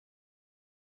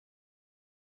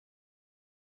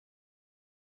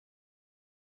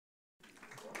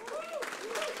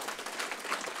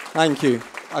Thank you.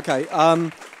 Okay.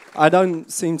 I don't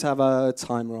seem to have a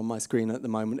timer on my screen at the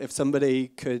moment. If somebody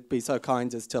could be so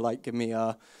kind as to give me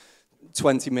a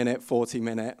 20-minute,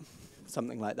 40-minute,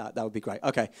 something like that, that would be great.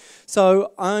 Okay.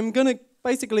 So I'm going to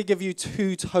basically give you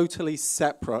two totally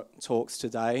separate talks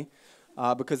today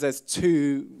because there's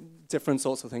two different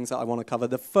sorts of things that I want to cover.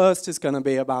 The first is going to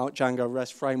be about Django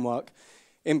REST Framework,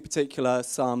 in particular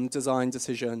some design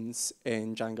decisions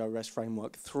in Django REST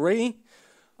Framework 3.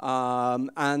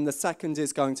 And the second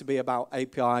is going to be about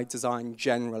API design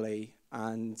generally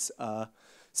and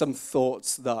some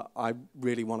thoughts that I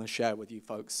really want to share with you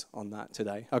folks on that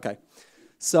today. Okay,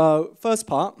 so first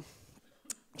part,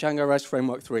 Django REST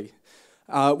Framework 3,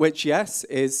 which, yes,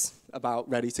 is about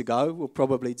ready to go. We'll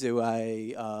probably do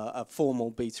a formal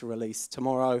beta release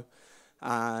tomorrow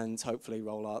and hopefully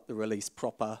roll out the release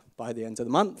proper by the end of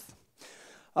the month.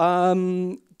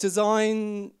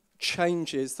 Design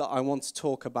changes that I want to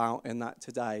talk about in that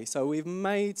today. So we've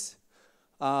made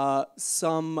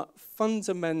some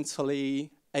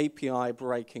fundamentally API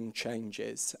breaking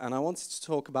changes, and I wanted to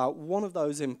talk about one of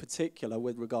those in particular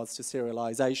with regards to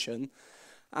serialization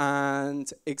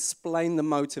and explain the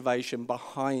motivation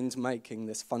behind making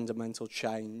this fundamental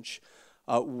change,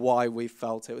 why we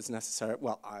felt it was necessary.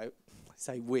 Well, I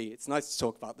say we, it's nice to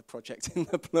talk about the project in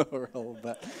the plural,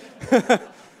 but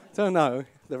don't know,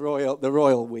 the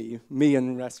royal we, me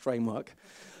and REST Framework.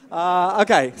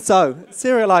 Okay, so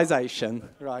serialization,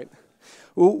 right.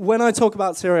 Well, when I talk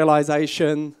about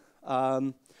serialization,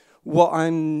 what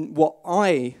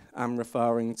I am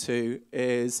referring to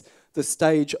is the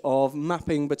stage of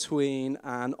mapping between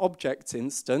an object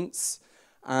instance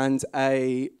and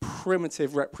a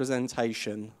primitive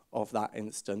representation of that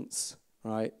instance.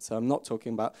 Right, so I'm not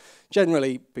talking about,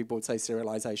 generally people would say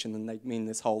serialization and they mean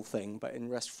this whole thing, but in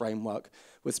REST Framework,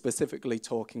 we're specifically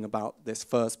talking about this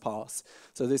first pass.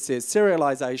 So this is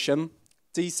serialization,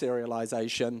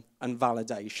 deserialization, and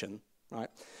validation, right?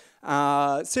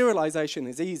 Serialization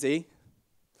is easy.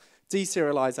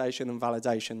 Deserialization and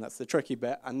validation, that's the tricky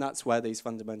bit, and that's where these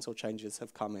fundamental changes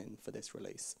have come in for this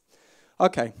release.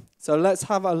 Okay, so let's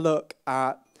have a look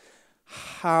at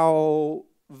how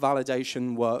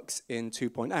validation works in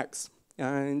 2.x.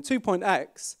 In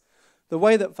 2.x, the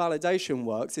way that validation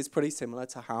works is pretty similar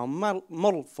to how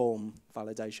model form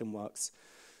validation works.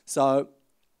 So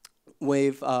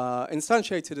we've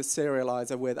instantiated a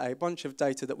serializer with a bunch of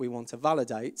data that we want to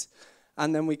validate,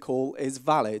 and then we call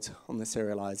isValid on the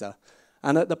serializer.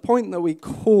 And at the point that we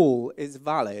call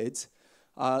isValid,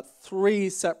 three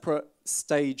separate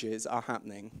stages are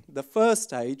happening. The first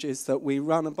stage is that we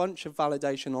run a bunch of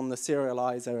validation on the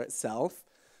serializer itself.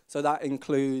 So that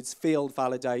includes field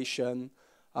validation,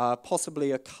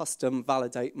 possibly a custom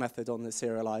validate method on the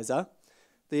serializer.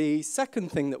 The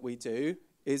second thing that we do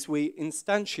is we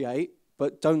instantiate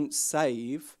but don't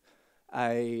save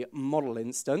a model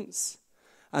instance.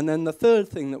 And then the third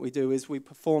thing that we do is we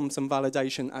perform some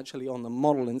validation actually on the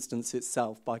model instance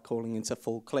itself by calling it a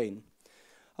full clean.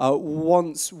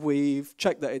 Once we've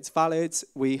checked that it's valid,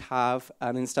 we have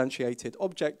an instantiated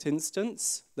object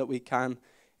instance that we can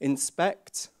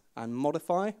inspect and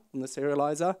modify on the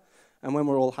serializer. And when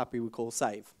we're all happy, we call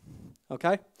save.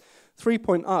 Okay?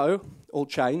 3.0, all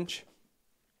change.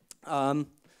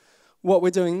 What we're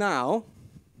doing now,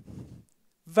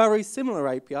 very similar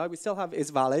API. We still have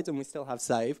isValid and we still have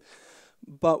save.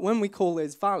 But when we call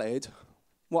isValid,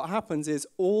 what happens is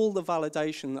all the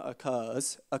validation that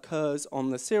occurs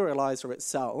on the serializer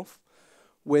itself.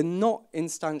 We're not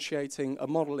instantiating a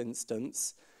model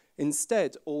instance.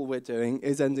 Instead, all we're doing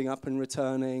is ending up and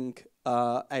returning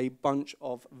a bunch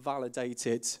of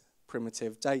validated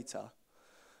primitive data.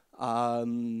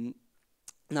 Now,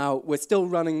 we're still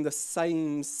running the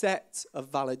same set of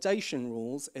validation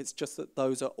rules. It's just that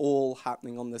those are all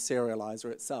happening on the serializer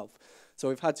itself. So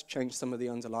we've had to change some of the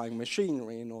underlying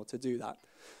machinery in order to do that.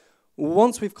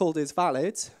 Once we've called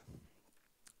isValid,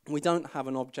 we don't have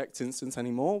an object instance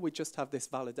anymore. We just have this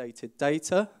validated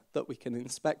data that we can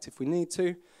inspect if we need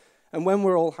to. And when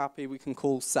we're all happy, we can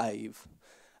call save.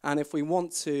 And if we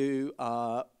want to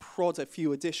prod a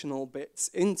few additional bits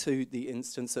into the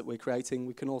instance that we're creating,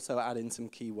 we can also add in some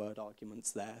keyword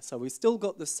arguments there. So we've still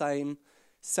got the same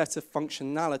set of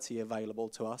functionality available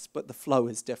to us, but the flow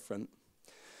is different.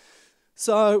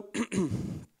 So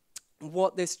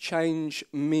what this change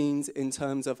means in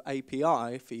terms of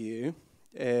API for you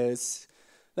is,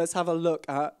 let's have a look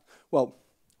at, well,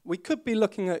 we could be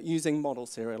looking at using model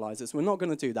serializers. We're not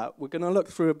going to do that. We're going to look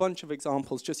through a bunch of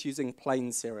examples just using plain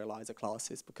serializer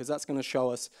classes because that's going to show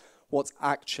us what's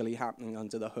actually happening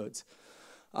under the hood.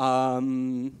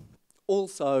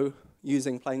 Also,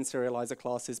 using plain serializer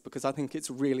classes because I think it's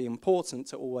really important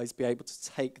to always be able to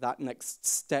take that next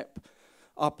step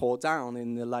up or down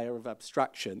in the layer of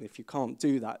abstraction. If you can't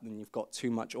do that, then you've got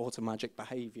too much automagic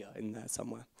behavior in there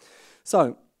somewhere.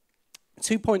 So,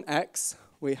 2.x,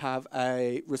 we have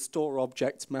a restore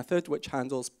object method which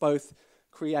handles both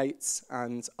creates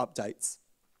and updates.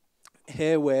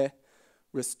 Here we're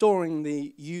restoring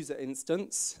the user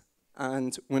instance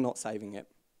and we're not saving it,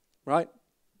 right?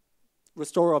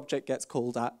 Restore object gets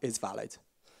called at is valid.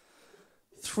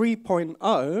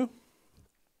 3.0,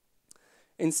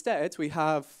 instead we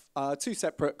have two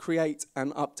separate create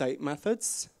and update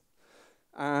methods,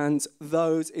 and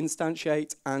those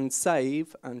instantiate and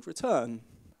save and return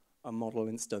a model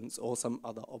instance or some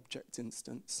other object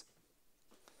instance.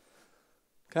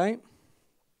 Okay,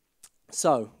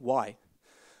 so why?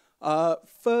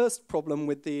 First problem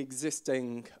with the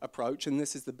existing approach, and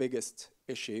this is the biggest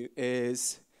issue,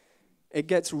 is it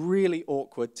gets really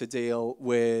awkward to deal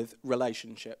with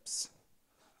relationships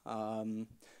and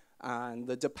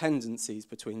the dependencies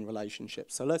between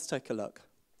relationships. So let's take a look.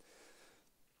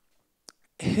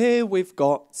 Here we've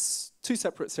got two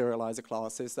separate serializer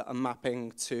classes that are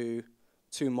mapping to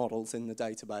two models in the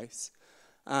database.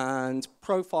 And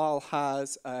profile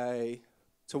has a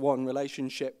to-one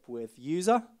relationship with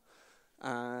user,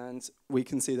 and we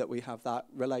can see that we have that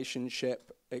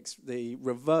relationship, the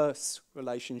reverse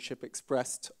relationship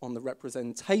expressed on the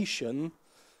representation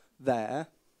there.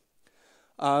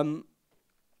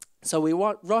 So we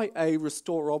write a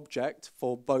restore object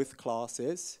for both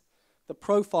classes. The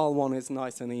profile one is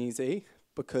nice and easy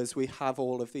because we have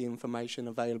all of the information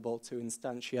available to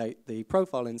instantiate the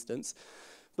profile instance.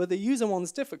 But the user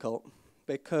one's difficult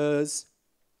because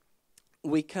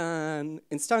we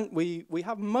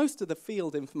have most of the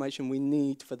field information we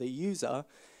need for the user,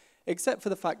 except for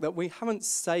the fact that we haven't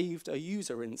saved a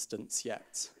user instance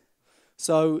yet.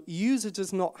 So user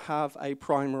does not have a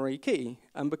primary key,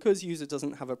 and because user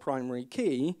doesn't have a primary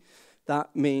key,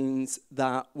 that means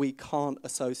that we can't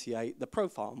associate the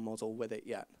profile model with it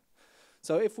yet.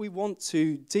 So if we want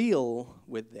to deal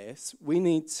with this, we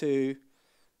need to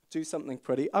do something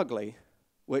pretty ugly,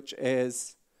 which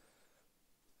is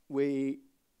we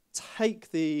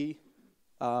take the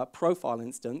profile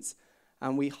instance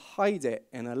and we hide it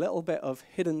in a little bit of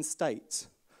hidden state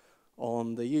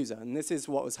on the user. And this is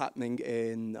what was happening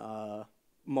in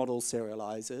model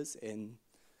serializers in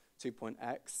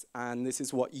 2.x, and this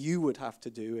is what you would have to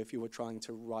do if you were trying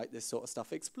to write this sort of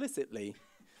stuff explicitly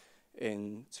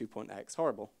in 2.x.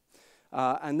 Horrible.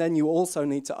 And then you also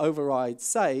need to override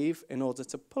save in order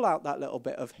to pull out that little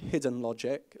bit of hidden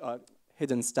logic,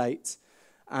 hidden state,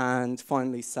 and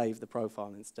finally save the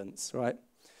profile instance, right?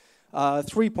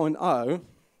 3.0,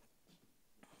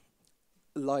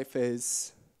 life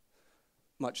is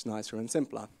much nicer and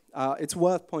simpler. It's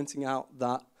worth pointing out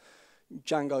that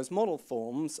Django's model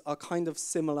forms are kind of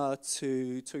similar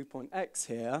to 2.x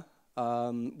here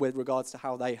with regards to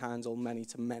how they handle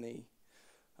many-to-many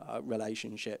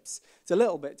relationships. It's a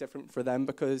little bit different for them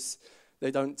because they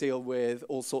don't deal with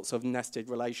all sorts of nested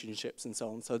relationships and so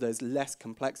on, so there's less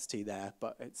complexity there,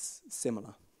 but it's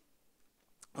similar.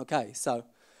 Okay, so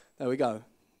there we go,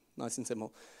 nice and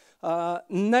simple.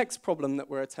 Next problem that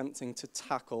we're attempting to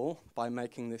tackle by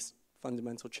making this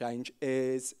fundamental change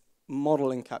is model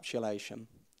encapsulation.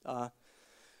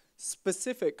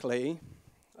 Specifically,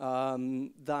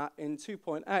 that in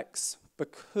 2.x,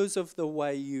 because of the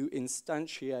way you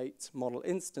instantiate model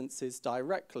instances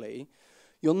directly,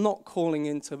 you're not calling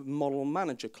into model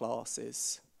manager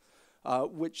classes,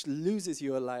 which loses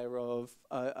you a layer of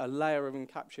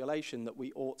encapsulation that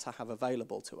we ought to have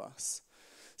available to us.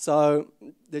 So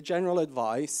the general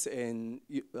advice in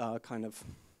kind of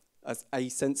as a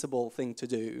sensible thing to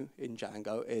do in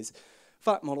Django is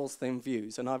fat models, thin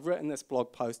views. And I've written this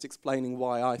blog post explaining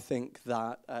why I think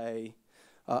that a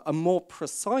more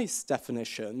precise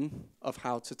definition of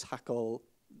how to tackle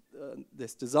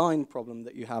this design problem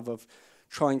that you have of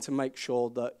trying to make sure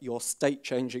that your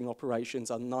state-changing operations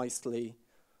are nicely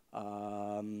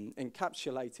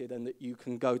encapsulated and that you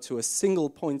can go to a single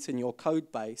point in your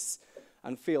code base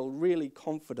and feel really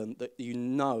confident that you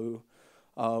know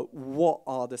what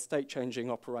are the state-changing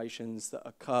operations that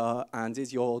occur and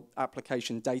is your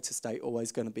application data state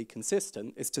always going to be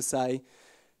consistent, is to say,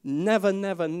 never,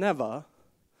 never, never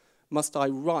must I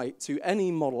write to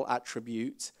any model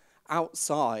attribute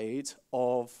outside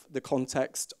of the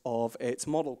context of its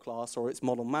model class or its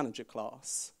model manager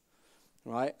class,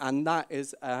 right? And that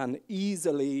is an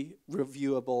easily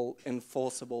reviewable,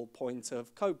 enforceable point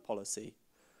of code policy,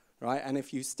 right? And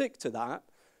if you stick to that,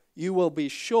 you will be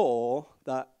sure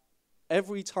that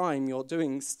every time you're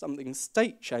doing something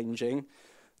state changing,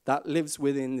 that lives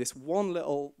within this one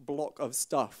little block of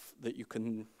stuff that you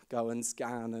can go and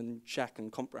scan and check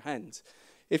and comprehend.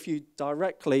 If you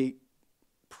directly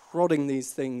prodding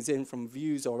these things in from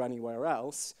views or anywhere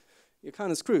else, you're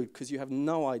kind of screwed because you have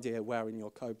no idea where in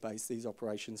your code base these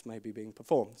operations may be being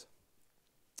performed.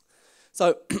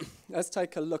 So let's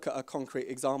take a look at a concrete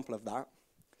example of that.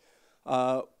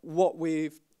 What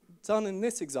we've done in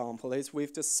this example is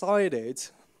we've decided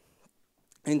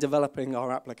in developing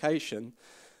our application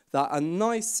that a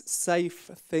nice, safe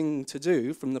thing to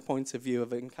do from the point of view of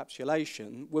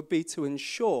encapsulation would be to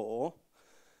ensure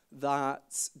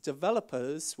that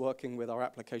developers working with our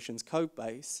application's code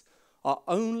base are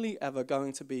only ever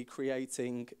going to be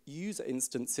creating user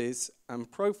instances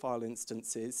and profile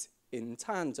instances in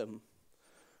tandem,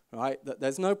 right? That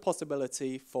there's no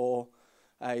possibility for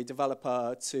a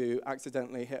developer to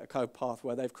accidentally hit a code path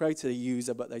where they've created a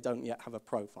user but they don't yet have a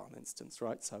profile instance,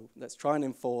 right? So let's try and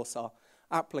enforce our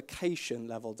application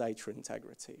level data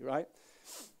integrity, right?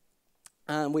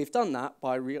 And we've done that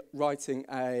by writing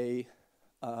a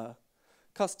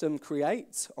custom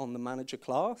create on the manager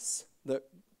class that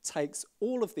takes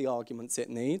all of the arguments it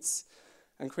needs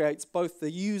and creates both the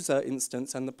user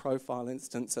instance and the profile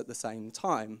instance at the same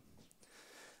time.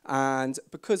 And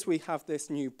because we have this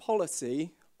new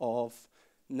policy of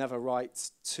never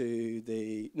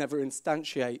instantiate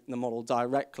the model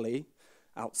directly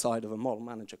outside of a model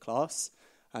manager class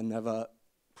and never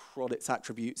prod its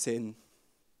attributes in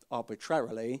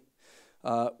arbitrarily,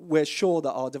 we're sure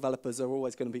that our developers are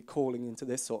always going to be calling into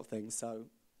this sort of thing, so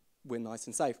we're nice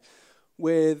and safe.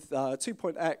 With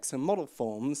 2.x and model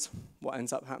forms, what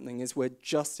ends up happening is we're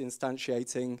just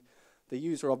instantiating the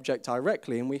user object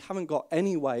directly, and we haven't got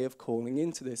any way of calling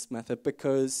into this method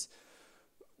because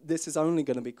this is only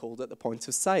going to be called at the point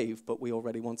of save, but we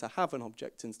already want to have an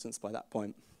object instance by that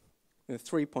point. With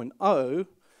 3.0,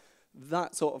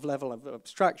 that sort of level of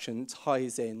abstraction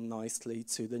ties in nicely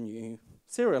to the new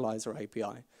serializer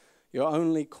API. You're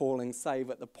only calling save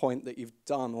at the point that you've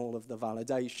done all of the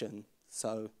validation.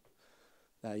 So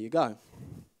there you go.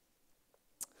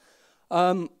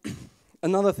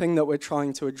 Another thing that we're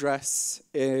trying to address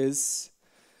is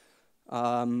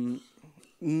making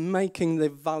the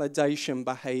validation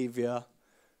behavior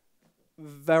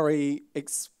very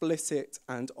explicit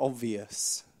and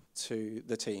obvious to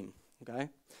the team, okay?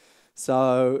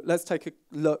 So let's take a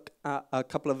look at a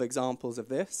couple of examples of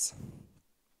this.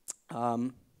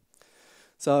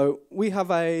 So we have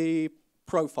a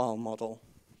profile model,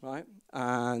 right?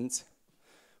 And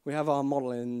we have our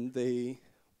model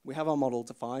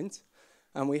defined,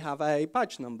 and we have a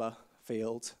badge number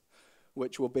field,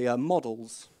 which will be a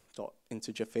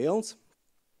models.integer field.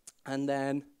 And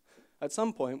then at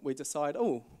some point we decide,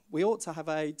 oh, we ought to have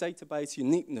a database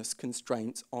uniqueness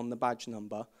constraint on the badge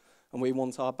number, and we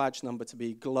want our badge number to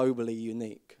be globally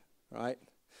unique, right?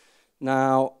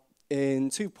 Now, in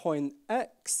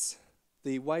 2.x,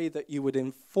 the way that you would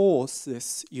enforce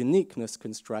this uniqueness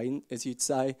constraint is you'd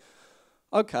say,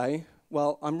 okay,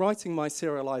 well, I'm writing my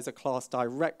serializer class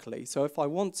directly, so if I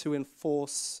want to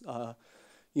enforce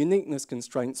uniqueness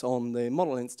constraints on the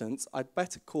model instance, I'd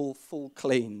better call full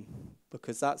clean,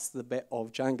 because that's the bit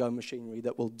of Django machinery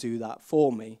that will do that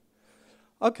for me.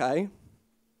 Okay,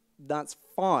 that's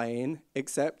fine,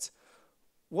 except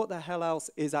what the hell else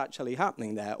is actually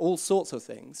happening there? All sorts of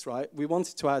things, right? We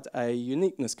wanted to add a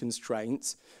uniqueness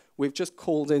constraint. We've just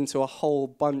called into a whole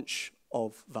bunch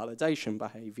of validation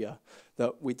behavior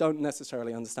that we don't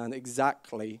necessarily understand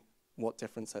exactly what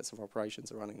different sets of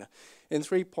operations are running there. In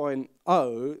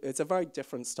 3.0, it's a very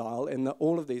different style in that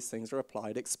all of these things are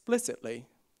applied explicitly,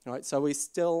 right? So we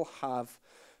still have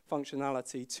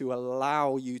functionality to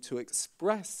allow you to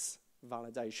express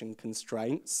validation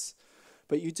constraints,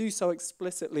 but you do so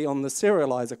explicitly on the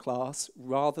serializer class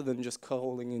rather than just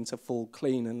calling into full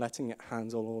clean and letting it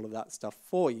handle all of that stuff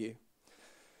for you.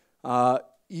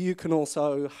 You can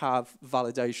also have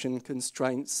validation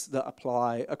constraints that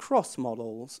apply across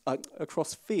models,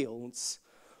 across fields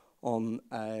on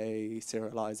a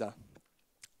serializer.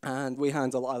 And we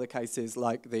handle other cases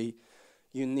like the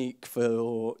unique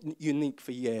for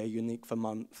year, unique for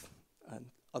month, and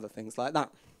other things like that.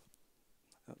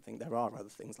 I don't think there are other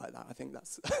things like that. I think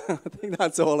that's, I think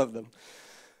that's all of them.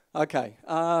 Okay.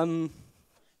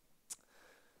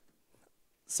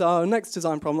 So next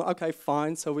design problem, okay,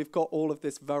 fine. So we've got all of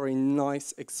this very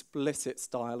nice, explicit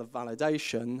style of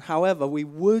validation. However, we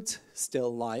would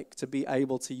still like to be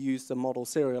able to use the model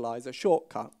serializer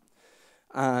shortcut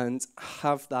and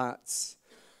have that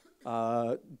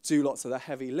do lots of the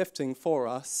heavy lifting for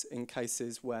us in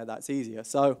cases where that's easier.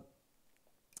 So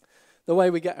The way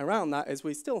we get around that is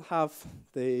we still have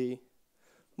the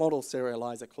model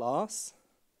serializer class,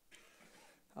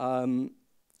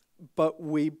 but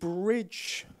we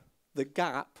bridge the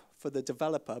gap for the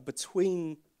developer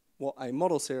between what a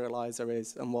model serializer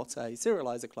is and what a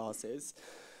serializer class is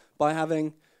by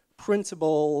having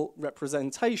printable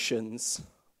representations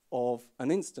of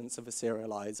an instance of a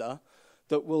serializer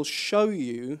that will show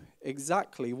you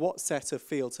exactly what set of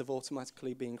fields have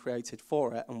automatically been created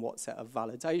for it and what set of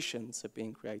validations have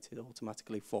been created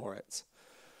automatically for it,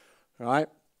 right?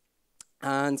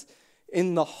 And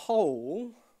in the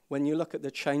whole, when you look at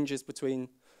the changes between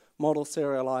model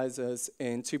serializers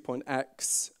in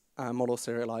 2.x and model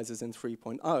serializers in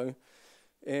 3.0,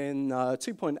 in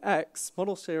 2.x,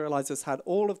 model serializers had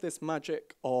all of this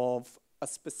magic of a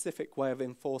specific way of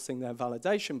enforcing their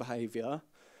validation behavior,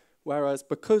 whereas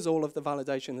because all of the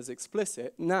validation is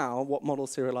explicit, now what model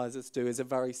serializers do is a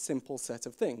very simple set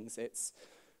of things. It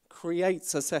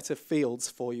creates a set of fields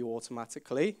for you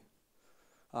automatically,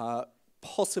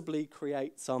 possibly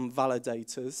create some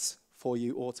validators for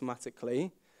you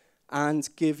automatically, and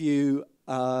give you,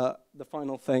 the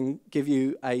final thing, give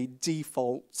you a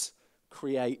default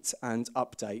create and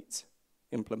update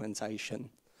implementation.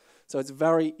 So it's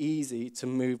very easy to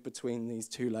move between these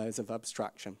two layers of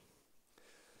abstraction.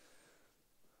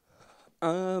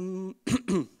 A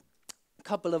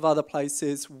couple of other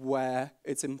places where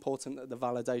it's important that the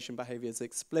validation behavior is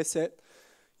explicit.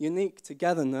 Unique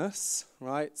togetherness,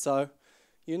 right? So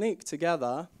unique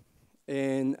together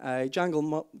in a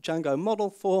Django model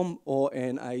form or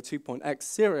in a 2.x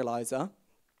serializer,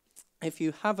 if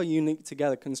you have a unique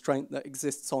together constraint that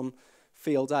exists on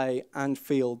field A and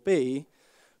field B,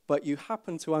 but you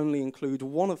happen to only include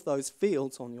one of those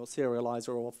fields on your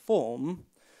serializer or form,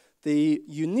 the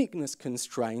uniqueness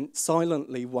constraint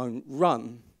silently won't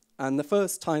run. And the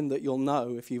first time that you'll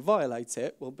know if you violate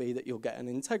it will be that you'll get an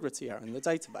integrity error in the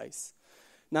database.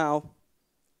 Now,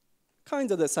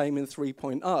 kind of the same in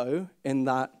 3.0 in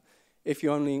that if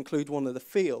you only include one of the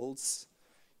fields,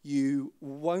 you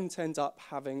won't end up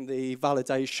having the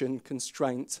validation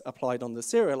constraint applied on the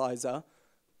serializer,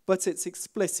 but it's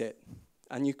explicit,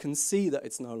 and you can see that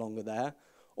it's no longer there.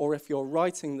 Or if you're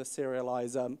writing the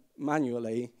serializer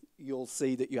manually, you'll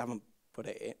see that you haven't put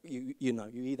it in. You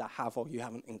either have or you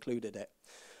haven't included it.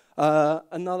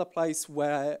 Another place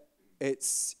where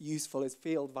it's useful is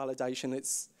field validation.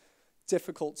 It's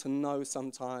difficult to know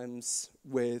sometimes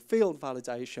with field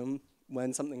validation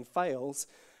when something fails.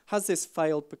 Has this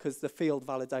failed because the field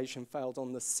validation failed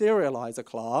on the serializer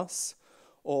class,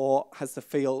 or has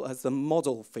the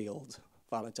model field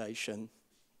validation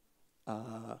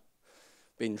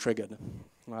been triggered?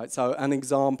 Right. So an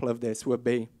example of this would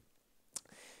be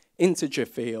integer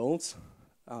field,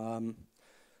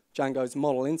 Django's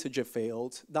model integer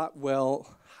field, that will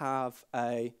have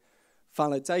a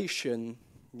validation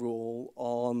rule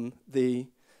on the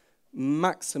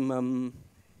maximum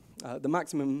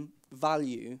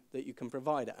value that you can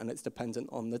provide it, and it's dependent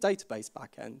on the database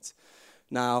backend.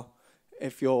 Now,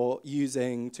 if you're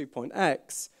using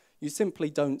 2.x, you simply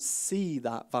don't see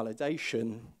that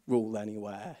validation rule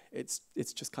anywhere. It's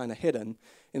just kind of hidden.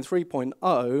 In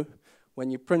 3.0, when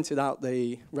you printed out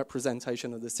the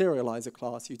representation of the serializer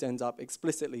class, you'd end up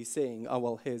explicitly seeing, oh,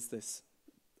 well, here's this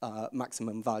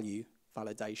maximum value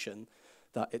validation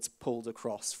that it's pulled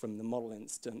across from the model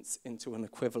instance into an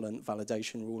equivalent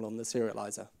validation rule on the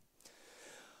serializer.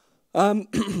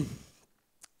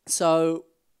 So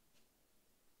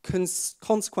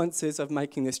consequences of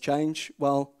making this change,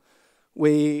 well,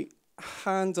 we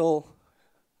handle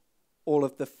all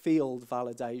of the field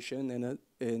validation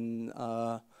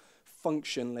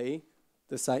functionally,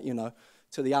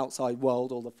 to the outside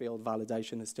world, all the field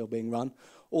validation is still being run.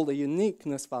 All the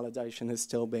uniqueness validation is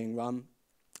still being run.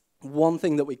 One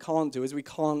thing that we can't do is we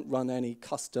can't run any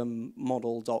custom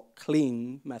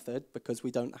model.clean method because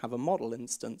we don't have a model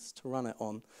instance to run it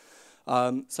on.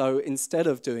 So instead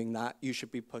of doing that, you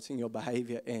should be putting your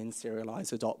behavior in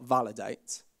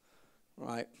serializer.validate,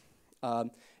 right?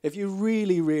 If you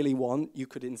really, really want, you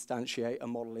could instantiate a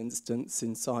model instance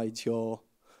inside your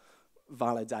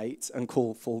validate and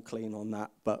call full clean on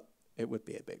that, but it would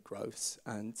be a bit gross,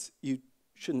 and you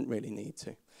shouldn't really need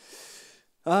to.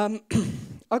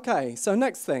 Okay, so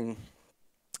next thing.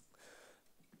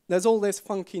 There's all this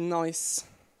funky, nice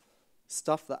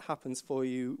stuff that happens for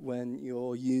you when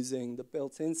you're using the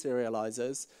built-in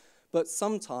serializers, but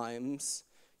sometimes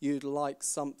you'd like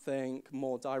something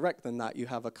more direct than that. You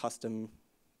have a custom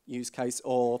use case,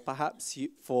 or perhaps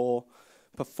for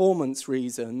performance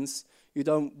reasons, you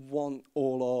don't want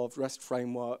all of REST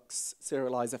Framework's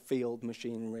serializer field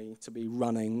machinery to be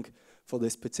running for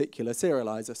this particular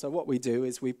serializer. So what we do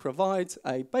is we provide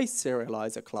a base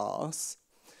serializer class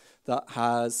that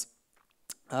has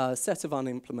a set of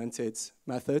unimplemented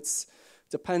methods.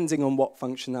 Depending on what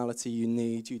functionality you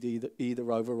need, you'd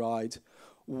either override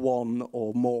one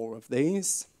or more of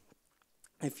these.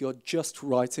 If you're just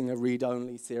writing a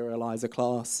read-only serializer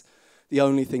class, the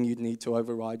only thing you'd need to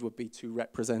override would be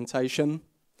toRepresentation.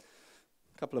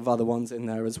 A couple of other ones in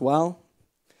there as well.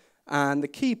 And the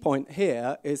key point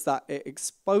here is that it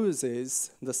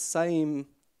exposes the same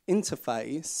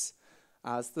interface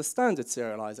as the standard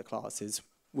serializer classes,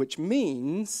 which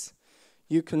means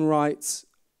you can write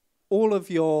all of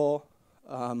your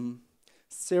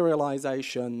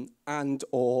serialization and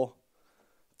or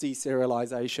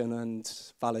deserialization and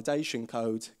validation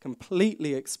code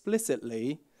completely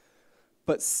explicitly,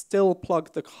 but still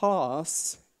plug the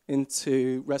class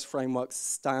into REST Framework's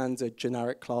standard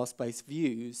generic class-based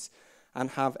views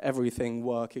and have everything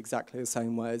work exactly the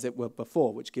same way as it would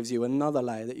before, which gives you another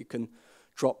layer that you can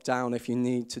drop down if you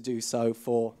need to do so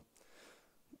for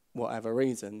whatever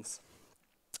reasons.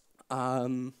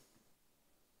 The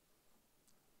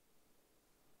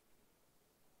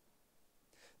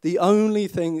only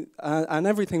thing, and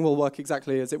everything will work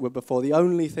exactly as it would before, the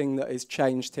only thing that is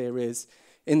changed here is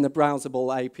in the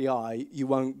browsable API, you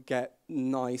won't get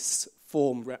nice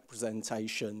form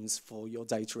representations for your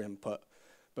data input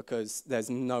because there's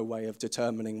no way of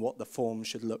determining what the form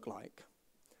should look like.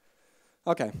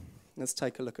 Okay, let's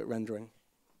take a look at rendering.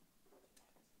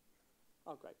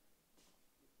 Oh, great.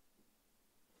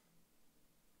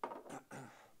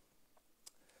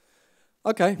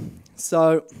 Okay,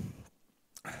 so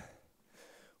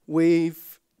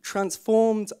we've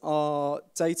transformed our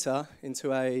data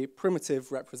into a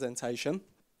primitive representation,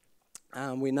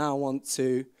 and we now want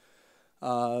to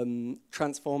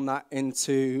transform that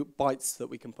into bytes that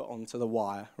we can put onto the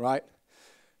wire, right?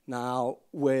 Now,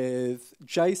 with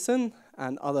JSON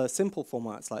and other simple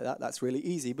formats like that, that's really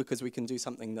easy because we can do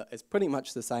something that is pretty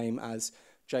much the same as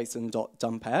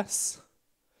json.dumps.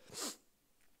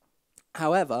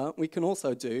 However, we can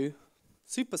also do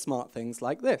super smart things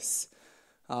like this.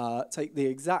 Take the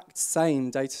exact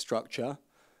same data structure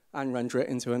and render it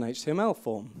into an HTML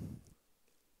form.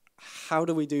 How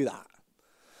do we do that?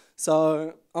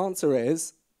 So, answer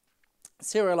is,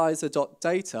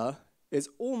 serializer.data is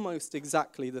almost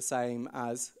exactly the same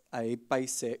as a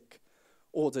basic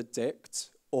ordered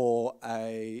dict or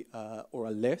a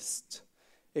list,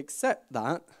 except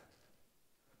that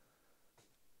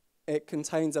it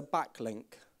contains a backlink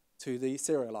to the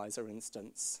serializer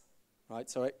instance. Right,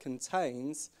 so it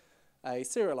contains a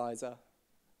serializer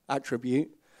attribute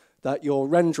that your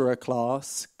renderer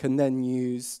class can then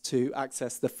use to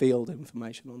access the field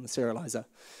information on the serializer.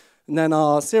 And then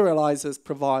our serializers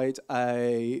provide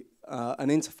an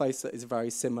interface that is very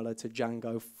similar to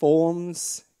Django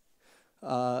Forms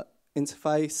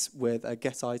interface with a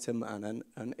get item and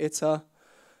an iter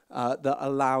that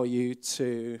allow you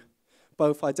to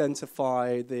both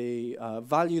identify the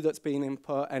value that's been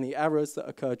input, any errors that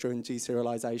occur during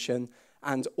deserialization,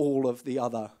 and all of the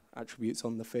other attributes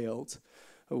on the field.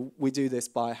 We do this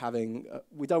by having,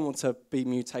 we don't want to be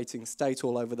mutating state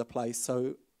all over the place,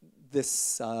 so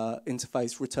this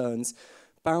interface returns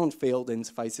bound field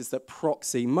interfaces that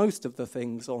proxy most of the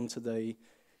things onto the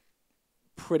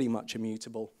pretty much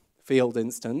immutable field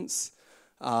instance,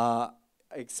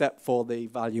 except for the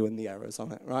value and the errors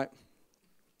on it, right?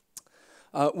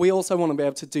 We also want to be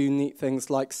able to do neat things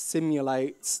like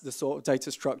simulate the sort of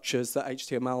data structures that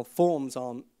HTML forms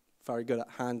aren't very good at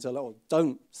handling or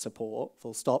don't support,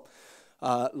 full stop,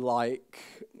 like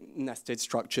nested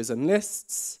structures and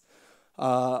lists.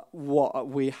 What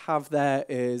we have there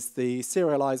is the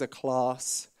serializer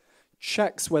class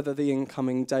checks whether the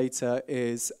incoming data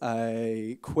is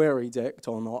a query dict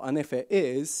or not, and if it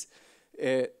is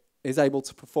able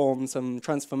to perform some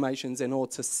transformations in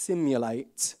order to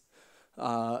simulate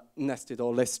nested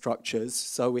or list structures,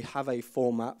 so we have a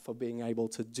format for being able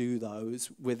to do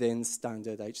those within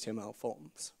standard HTML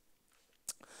forms.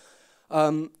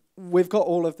 We've got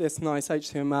all of this nice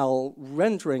HTML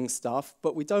rendering stuff,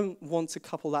 but we don't want to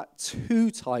couple that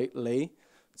too tightly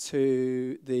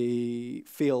to the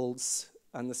fields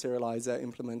and the serializer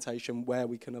implementation where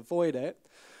we can avoid it.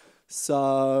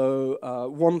 So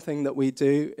one thing that we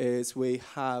do is we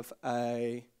have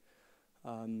an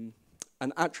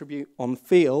attribute on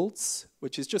fields,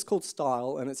 which is just called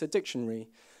style, and it's a dictionary.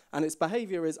 And its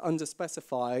behavior is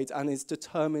underspecified and is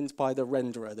determined by the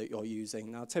renderer that you're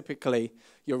using. Now, typically,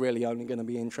 you're really only going to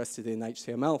be interested in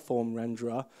HTML form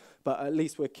renderer, but at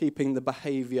least we're keeping the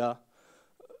behavior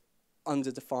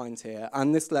underdefined here.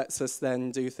 And this lets us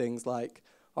then do things like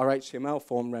our HTML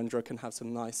form renderer can have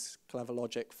some nice, clever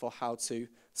logic for how to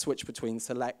switch between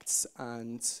selects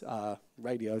and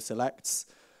radio selects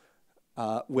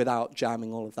without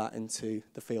jamming all of that into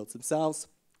the fields themselves.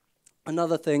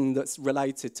 Another thing that's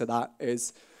related to that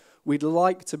is we'd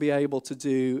like to be able to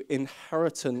do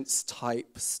inheritance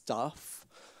type stuff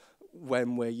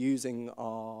when we're using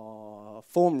our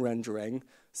form rendering,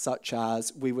 such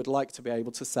as we would like to be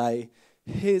able to say,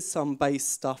 here's some base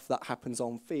stuff that happens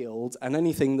on field, and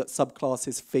anything that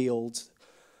subclasses field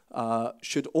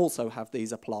should also have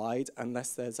these applied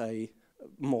unless there's a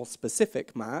more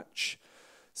specific match.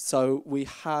 So we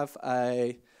have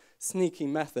a sneaky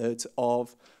method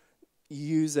of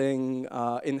using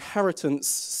inheritance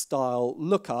style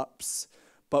lookups,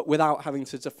 but without having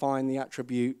to define the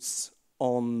attributes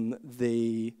on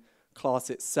the class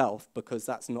itself, because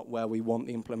that's not where we want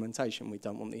the implementation. We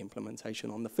don't want the implementation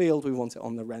on the field, we want it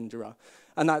on the renderer.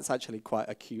 And that's actually quite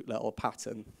a cute little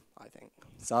pattern, I think.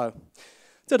 So,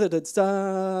 put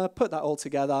that all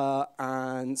together,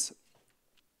 and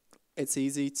it's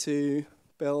easy to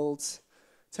build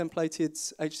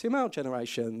templated HTML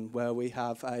generation where we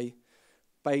have a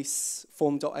base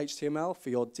form.html for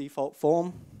your default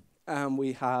form, and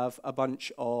we have a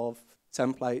bunch of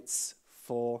templates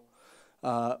for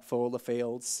all the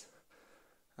fields,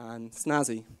 and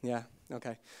snazzy, yeah,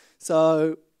 okay.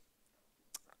 So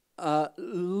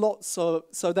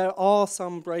so there are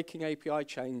some breaking API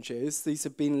changes. These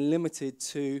have been limited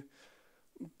to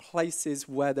places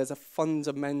where there's a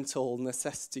fundamental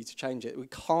necessity to change it. We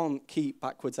can't keep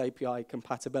backwards API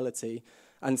compatibility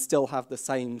and still have the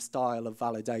same style of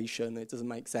validation. It doesn't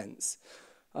make sense.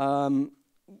 One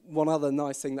other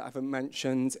nice thing that I haven't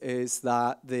mentioned is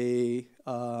that the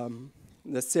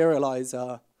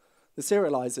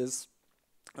serializers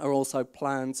are also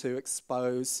planned to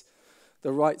expose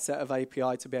the right set of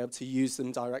API to be able to use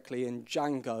them directly in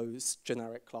Django's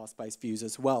generic class-based views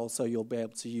as well. So you'll be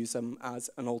able to use them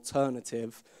as an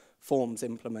alternative forms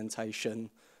implementation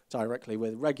directly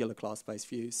with regular class-based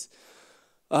views.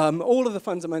 All of the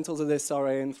fundamentals of this are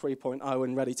in 3.0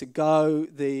 and ready to go.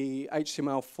 The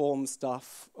HTML form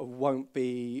stuff won't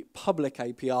be public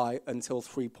API until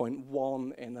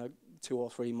 3.1 in 2 or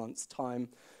 3 months' time,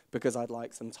 because I'd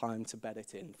like some time to bed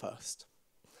it in first.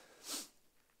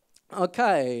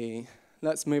 Okay,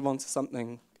 let's move on to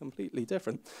something completely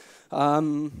different.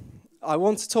 I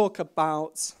want to talk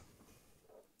about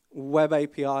web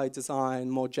API design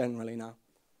more generally now.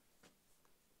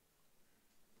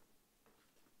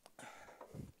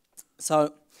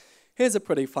 So here's a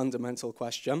pretty fundamental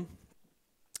question.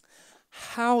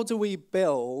 How do we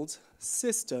build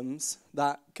systems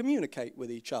that communicate with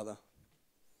each other?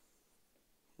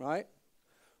 Right?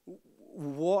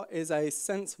 What is a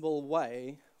sensible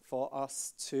way for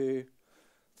us to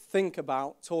think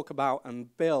about, talk about,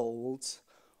 and build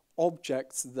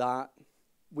objects that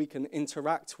we can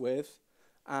interact with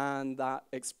and that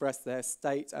express their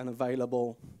state and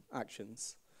available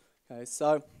actions? Okay,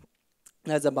 so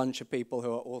there's a bunch of people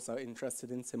who are also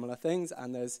interested in similar things,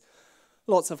 and there's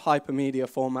lots of hypermedia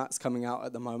formats coming out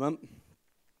at the moment.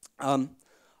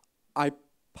 I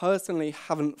personally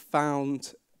haven't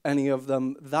found any of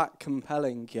them that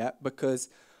compelling yet, because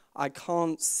I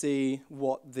can't see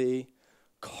what the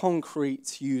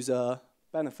concrete user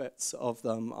benefits of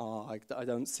them are. I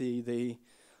don't see the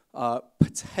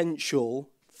potential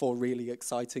for really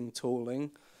exciting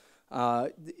tooling.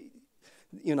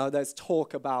 You know, there's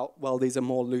talk about, well, these are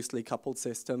more loosely coupled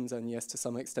systems, and yes, to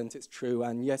some extent it's true,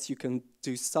 and yes, you can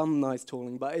do some nice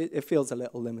tooling, but it feels a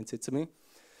little limited to me.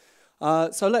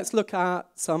 So let's look at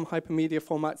some hypermedia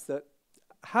formats that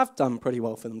have done pretty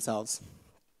well for themselves.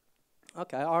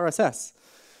 Okay, RSS.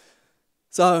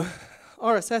 So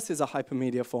RSS is a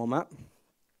hypermedia format,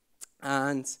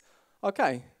 and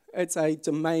okay, it's a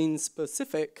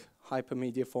domain-specific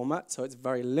hypermedia format, so it's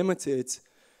very limited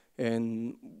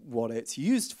in what it's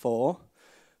used for.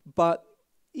 But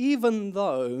even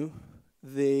though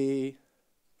the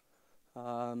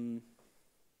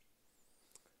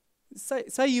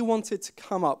say you wanted to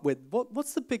come up with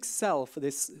what's the big sell for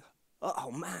this?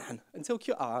 Oh man,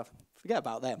 forget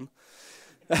about them.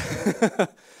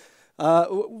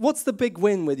 What's the big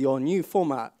win with your new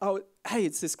format? Oh, hey,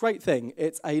 it's this great thing.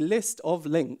 It's a list of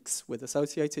links with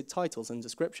associated titles and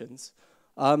descriptions.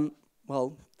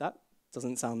 Well, that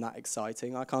doesn't sound that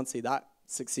exciting. I can't see that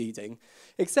succeeding,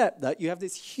 except that you have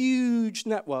this huge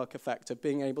network effect of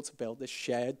being able to build this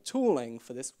shared tooling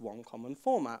for this one common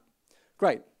format.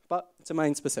 Great, but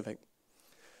domain specific.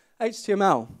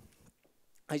 HTML.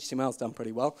 HTML's done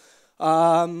pretty well.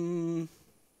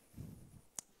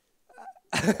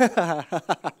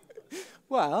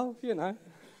 Well, you know.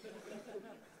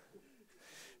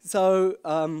 So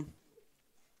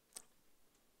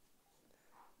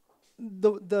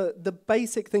the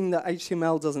basic thing that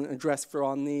HTML doesn't address for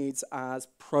our needs as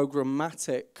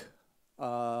programmatic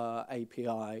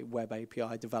API, web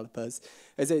API developers,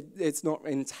 is it's not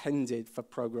intended for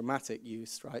programmatic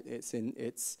use, right?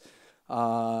 It's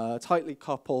tightly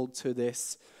coupled to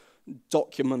this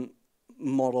document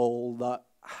model that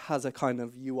has a kind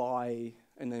of UI,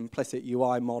 an implicit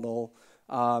UI model,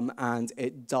 and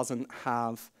it doesn't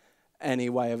have any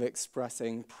way of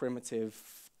expressing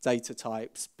primitive data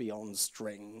types beyond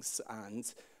strings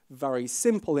and very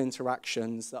simple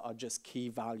interactions that are just key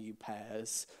value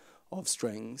pairs of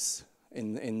strings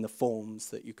in the forms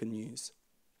that you can use.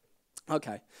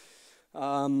 Okay.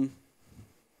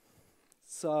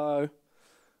 So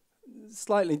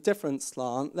slightly different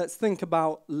slant. Let's think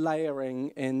about layering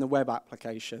in the web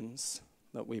applications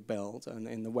that we build and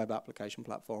in the web application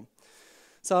platform.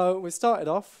 So we started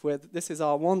off with, this is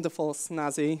our wonderful,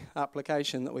 snazzy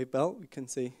application that we built. You can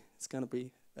see it's going to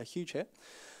be a huge hit.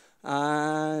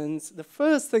 And the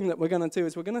first thing that we're going to do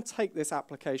is we're going to take this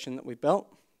application that we built,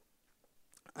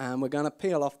 and we're going to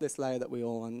peel off this layer that we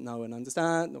all know and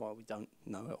understand. Well, we don't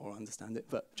know it or understand it,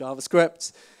 but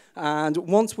JavaScript. And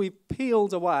once we've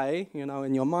peeled away, you know,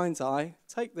 in your mind's eye,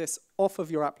 take this off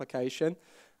of your application,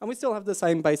 and we still have the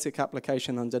same basic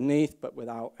application underneath, but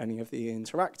without any of the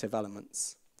interactive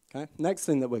elements. Okay. Next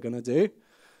thing that we're going to do,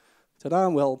 now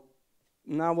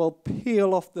we'll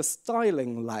peel off the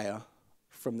styling layer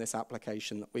from this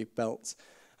application that we've built.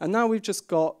 And now we've just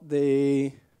got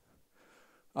the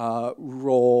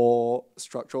raw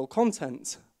structural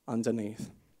content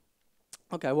underneath.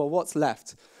 Okay, well, what's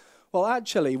left? Well,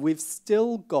 actually, we've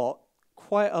still got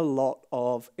quite a lot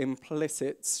of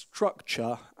implicit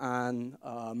structure and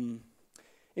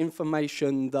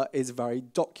information that is very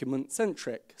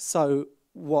document-centric. So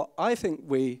what I think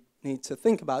we need to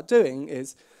think about doing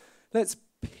is, let's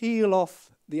peel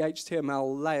off the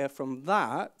HTML layer from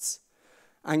that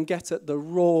and get at the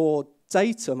raw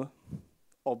data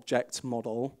object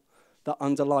model that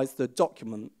underlies the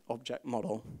document object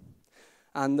model.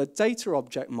 And the data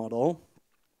object model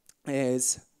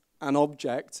is an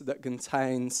object that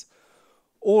contains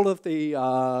all of the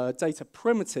data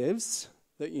primitives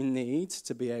that you need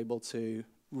to be able to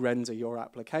render your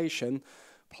application,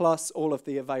 plus all of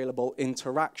the available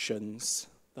interactions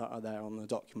that are there on the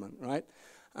document, right?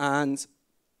 And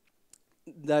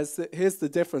here's the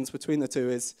difference between the two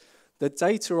is the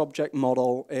data object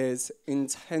model is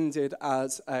intended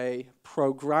as a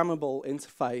programmable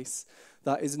interface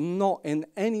that is not in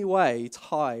any way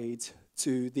tied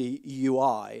to the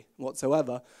UI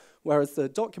whatsoever, whereas the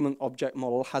document object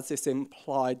model has this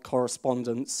implied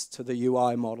correspondence to the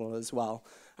UI model as well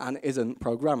and isn't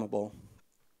programmable.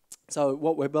 So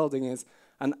what we're building is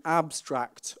an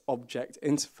abstract object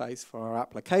interface for our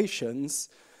applications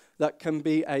that can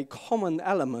be a common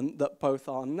element that both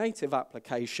our native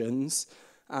applications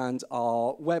and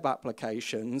our web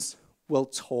applications will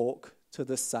talk to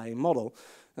the same model.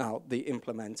 Now, the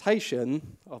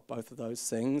implementation of both of those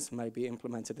things may be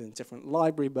implemented in a different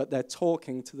library, but they're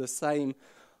talking to the same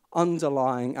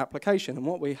underlying application. And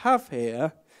what we have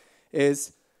here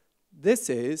is, this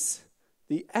is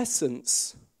the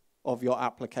essence of your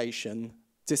application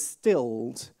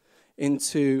distilled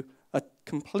into a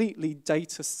completely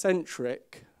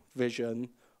data-centric vision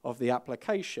of the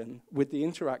application with the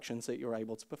interactions that you're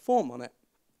able to perform on it.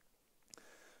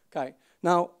 Okay,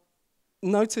 now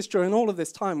notice during all of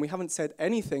this time we haven't said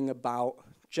anything about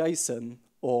JSON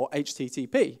or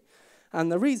HTTP.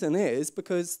 And the reason is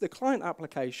because the client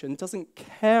application doesn't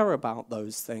care about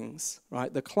those things,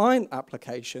 right? The client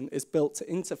application is built to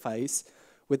interface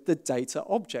with the data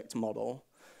object model.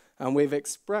 And we've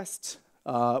expressed,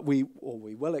 we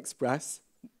will express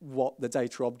what the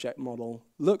data object model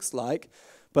looks like,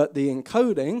 but the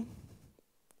encoding,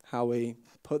 how we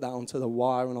put that onto the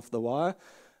wire and off the wire,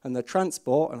 and the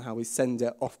transport and how we send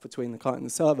it off between the client and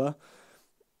the server,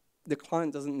 the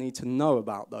client doesn't need to know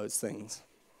about those things.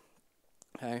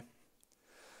 Okay.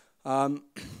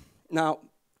 Now,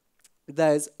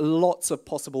 there's lots of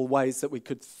possible ways that we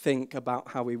could think about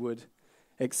how we would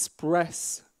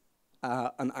express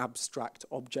an abstract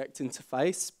object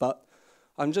interface, but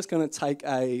I'm just going to take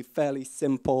a fairly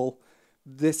simple,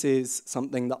 this is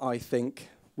something that I think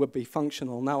would be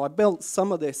functional. Now, I built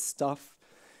some of this stuff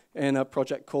in a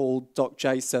project called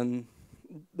 .json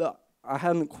that I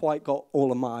hadn't quite got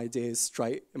all of my ideas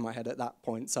straight in my head at that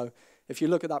point. So if you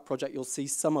look at that project, you'll see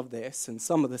some of this and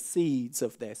some of the seeds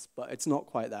of this, but it's not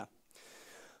quite there.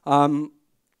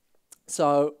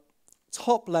 So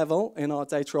top level in our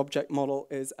data object model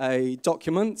is a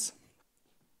document,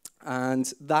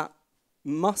 and that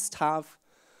must have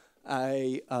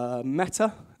a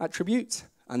meta attribute,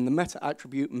 and the meta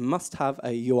attribute must have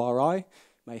a URI,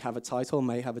 may have a title,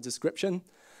 may have a description,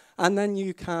 and then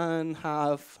you can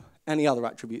have any other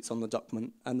attributes on the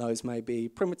document, and those may be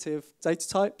primitive data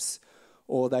types,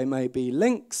 or they may be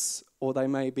links, or they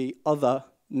may be other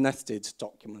nested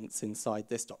documents inside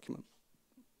this document.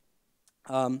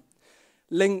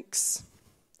 Links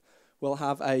will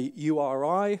have a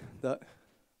URI that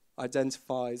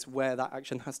identifies where that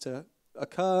action has to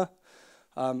occur,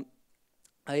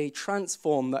 a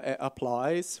transform that it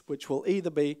applies, which will either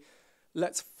be,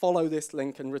 let's follow this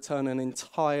link and return an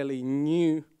entirely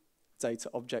new data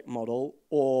object model,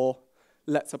 or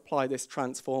let's apply this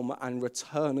transform and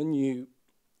return a new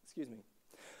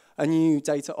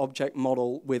data object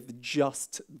model with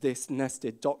just this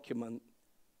nested document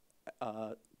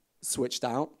switched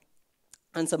out,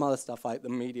 and some other stuff like the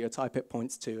media type it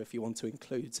points to if you want to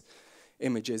include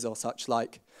images or such,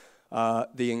 like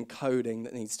the encoding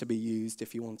that needs to be used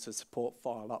if you want to support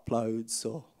file uploads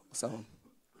or so on.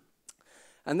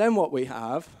 And then what we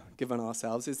have given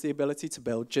ourselves is the ability to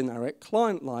build generic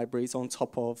client libraries on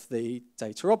top of the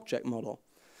data object model.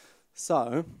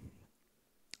 So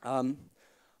I'm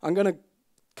going to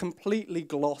completely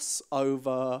gloss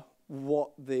over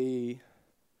what the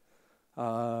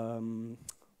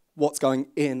what's going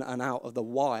in and out of the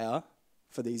wire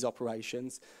for these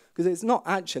operations, because it's not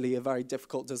actually a very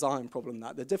difficult design problem.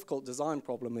 The difficult design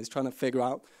problem is trying to figure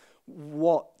out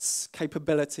what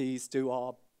capabilities do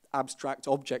our abstract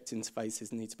object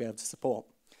interfaces need to be able to support.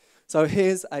 So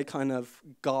here's a kind of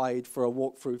guide for a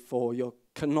walkthrough for your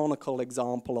canonical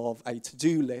example of a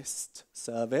to-do list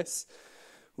service.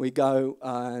 We go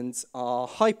and our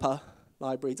hyper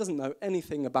library doesn't know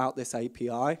anything about this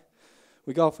API.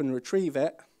 We go off and retrieve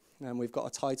it, and we've got a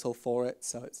title for it,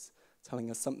 so it's telling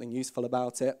us something useful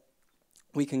about it.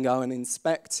 We can go and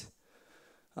inspect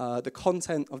the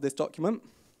content of this document.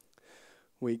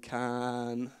 We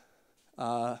can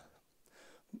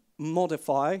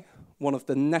modify one of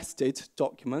the nested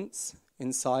documents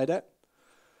inside it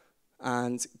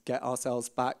and get ourselves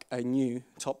back a new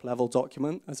top-level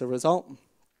document as a result.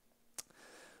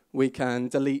 We can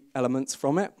delete elements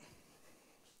from it.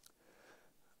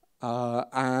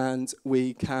 And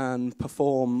we can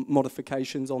perform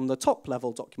modifications on the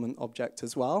top-level document object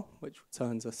as well, which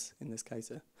returns us, in this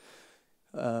case, you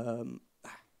know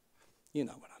what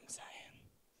I'm saying.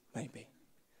 Maybe.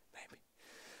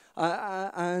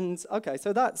 And okay,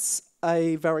 so that's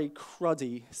a very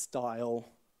cruddy style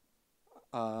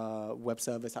web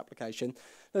service application.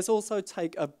 Let's also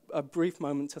take a brief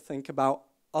moment to think about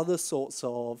other sorts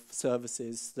of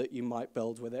services that you might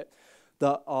build with it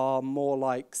that are more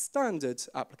like standard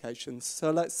applications.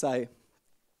 So let's say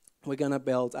we're going to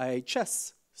build a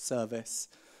chess service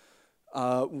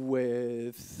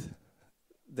with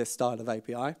this style of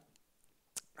API.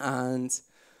 And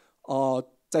our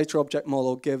data object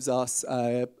model gives us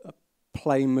a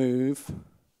play move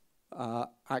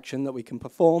action that we can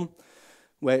perform,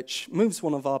 which moves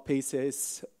one of our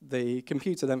pieces. The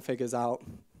computer then figures out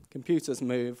computers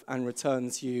move and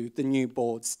returns you the new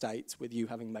board state with you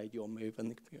having made your move and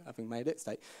the computer having made its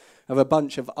state. We have a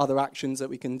bunch of other actions that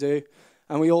we can do.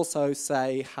 And we also,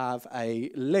 say, have a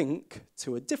link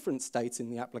to a different state in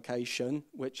the application,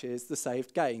 which is the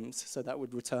saved games. So that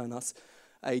would return us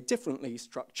a differently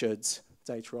structured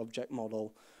data object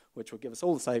model, which would give us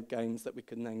all the saved games that we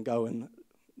can then go and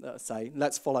say,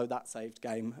 let's follow that saved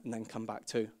game and then come back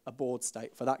to a board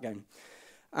state for that game.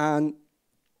 And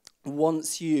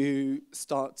once you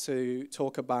start to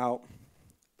talk about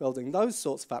building those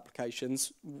sorts of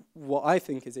applications, what I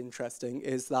think is interesting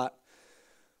is that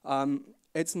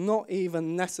it's not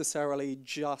even necessarily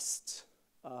just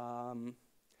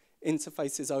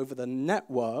interfaces over the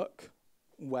network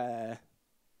where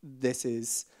this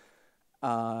is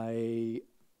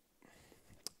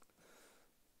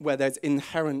where there's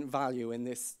inherent value in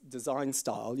this design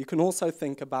style. You can also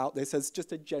think about this as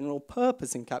just a general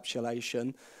purpose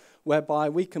encapsulation, whereby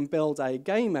we can build a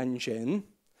game engine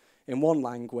in one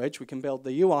language, we can build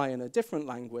the UI in a different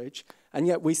language, and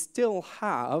yet we still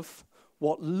have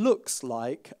what looks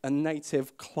like a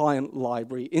native client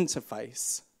library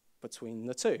interface between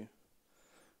the two,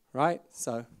 right?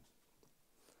 So,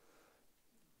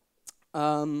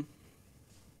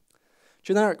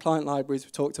 generic client libraries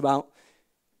we talked about.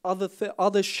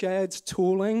 Other shared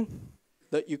tooling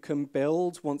that you can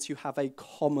build once you have a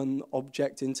common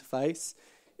object interface.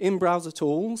 In-browser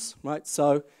tools, right?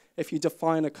 So if you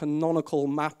define a canonical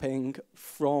mapping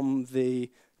from the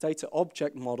data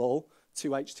object model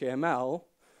to HTML,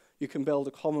 you can build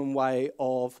a common way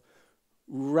of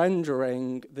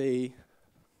rendering the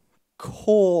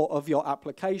core of your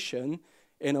application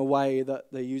in a way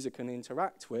that the user can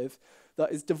interact with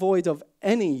that is devoid of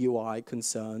any UI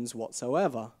concerns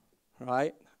whatsoever,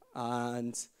 right?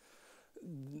 And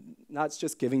that's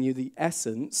just giving you the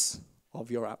essence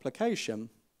of your application.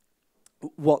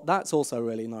 What that's also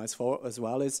really nice for as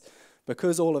well is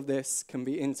because all of this can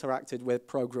be interacted with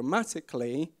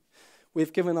programmatically,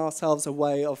 we've given ourselves a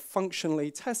way of functionally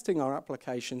testing our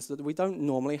applications that we don't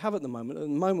normally have at the moment. At the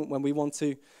moment, when we want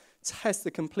to test the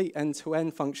complete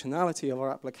end-to-end functionality of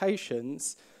our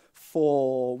applications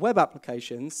for web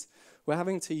applications, we're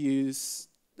having to use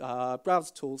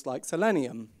browser tools like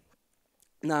Selenium.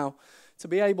 Now, to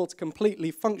be able to completely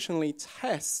functionally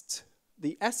test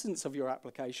the essence of your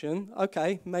application,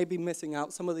 okay, maybe missing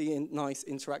out some of the nice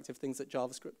interactive things that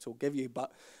JavaScript will give you,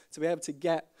 but to be able to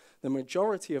get the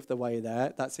majority of the way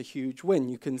there, that's a huge win.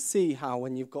 You can see how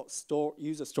when you've got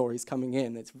user stories coming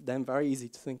in, it's then very easy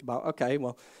to think about, okay,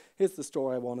 well, here's the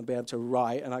story I want to be able to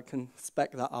write, and I can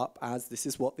spec that up as this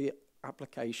is what the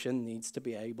application needs to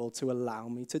be able to allow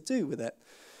me to do with it.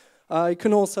 You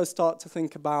can also start to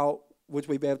think about, would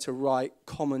we be able to write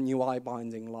common UI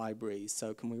binding libraries?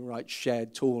 So can we write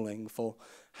shared tooling for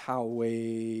how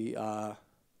we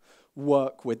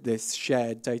work with this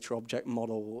shared data object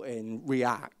model in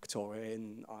React or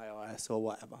in iOS or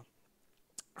whatever?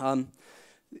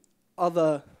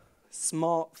 Other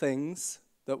smart things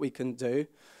that we can do,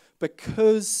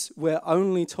 because we're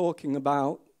only talking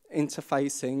about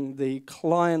interfacing the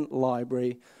client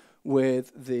library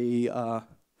with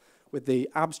the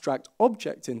abstract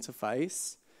object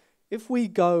interface, if we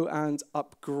go and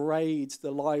upgrade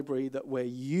the library that we're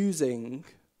using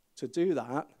to do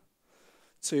that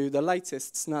to the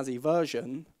latest snazzy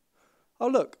version, oh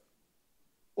look,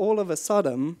 all of a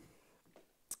sudden,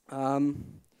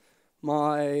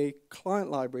 my client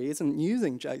library isn't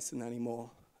using JSON anymore.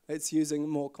 It's using a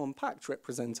more compact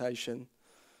representation.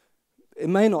 It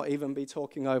may not even be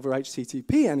talking over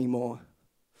HTTP anymore.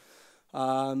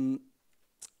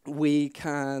 We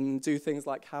can do things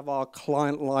like have our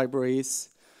client libraries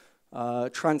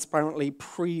transparently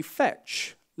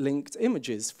pre-fetch linked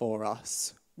images for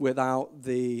us without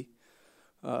the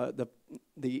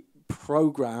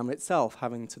program itself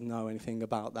having to know anything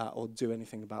about that or do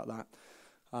anything about that.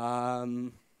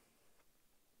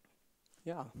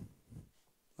 Yeah,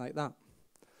 like that.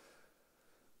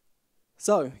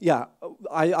 So, yeah,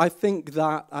 I think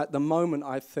that at the moment,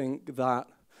 I think that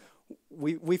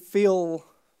we feel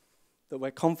that we're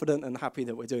confident and happy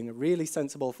that we're doing a really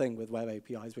sensible thing with web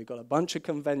APIs. We've got a bunch of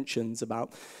conventions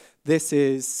about this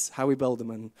is how we build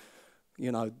them, and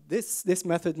you know, this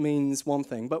method means one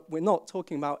thing, but we're not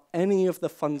talking about any of the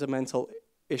fundamental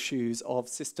issues of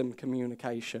system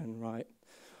communication, right?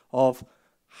 Of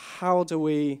how do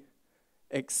we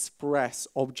express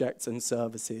objects and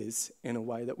services in a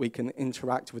way that we can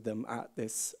interact with them at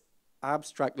this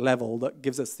abstract level that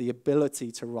gives us the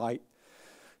ability to write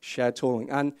shared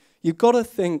tooling. And you've got to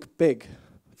think big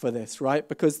for this, right?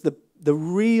 Because the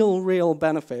real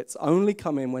benefits only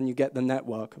come in when you get the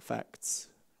network effects,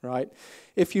 right?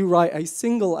 If you write a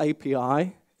single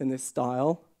API in this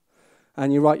style,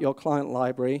 and you write your client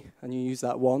library, and you use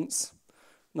that once,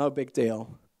 no big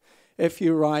deal. If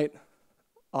you write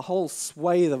a whole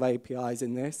swathe of APIs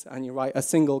in this, and you write a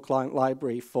single client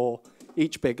library for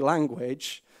each big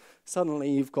language,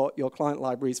 suddenly you've got your client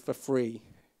libraries for free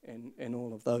in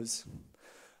all of those.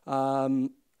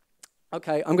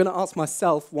 Okay, I'm going to ask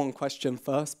myself one question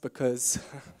first, because,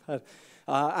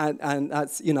 and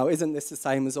that's, you know, isn't this the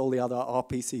same as all the other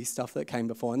RPC stuff that came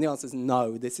before? And the answer is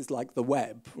no, this is like the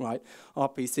web, right?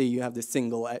 RPC, you have this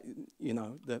single, you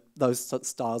know, those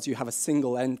styles, you have a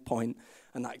single endpoint,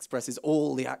 and that expresses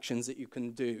all the actions that you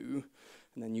can do.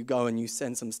 And then you go and you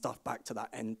send some stuff back to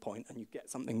that endpoint and you get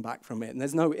something back from it. And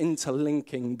there's no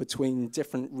interlinking between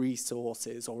different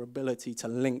resources or ability to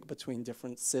link between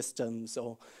different systems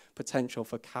or potential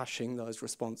for caching those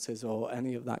responses or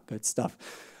any of that good stuff.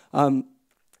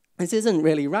 This isn't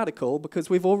really radical because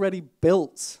we've already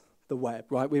built the web,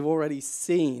 right? We've already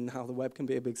seen how the web can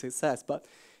be a big success. But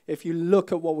if you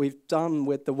look at what we've done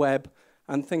with the web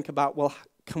and think about, well,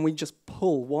 can we just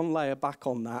pull one layer back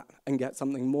on that and get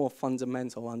something more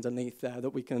fundamental underneath there that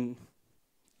we can,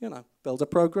 you know, build a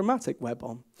programmatic web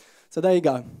on? So there you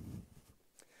go.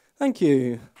 Thank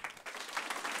you.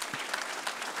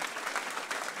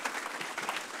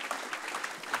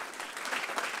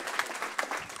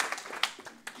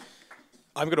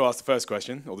 I'm going to ask the first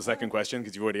question, or the second question,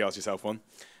 because you've already asked yourself one.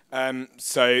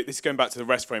 So this is going back to the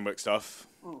REST framework stuff.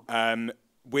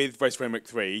 With REST Framework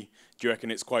 3, do you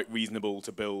reckon it's quite reasonable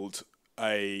to build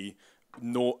a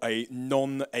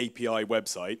non-API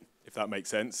website, if that makes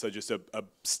sense. So just a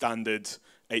standard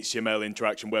HTML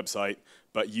interaction website,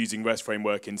 but using REST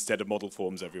framework instead of model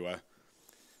forms everywhere.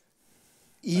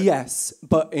 Yes,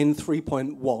 but in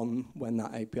 3.1 when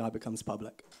that API becomes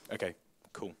public. Okay,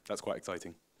 cool. That's quite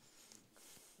exciting.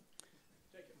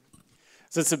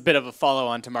 So it's a bit of a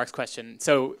follow-on to Mark's question.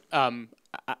 So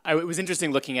it was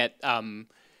interesting looking at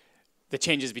the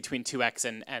changes between 2x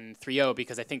and 3.0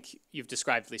 because I think you've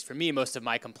described, at least for me, most of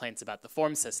my complaints about the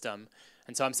form system.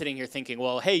 And so I'm sitting here thinking,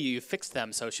 well, hey, you fixed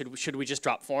them, so should we just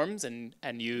drop forms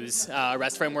and use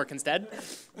REST framework instead?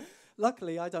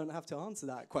 Luckily, I don't have to answer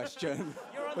that question.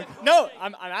 No,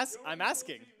 I'm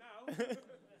asking.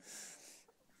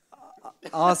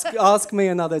 Ask me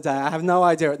another day. I have no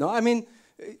idea. No, I mean,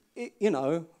 you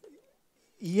know,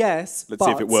 yes. Let's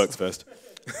see if it works first.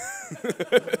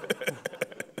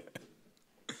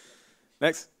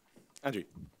 Next, Andrew.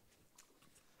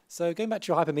 So going back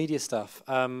to your hypermedia stuff,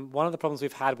 one of the problems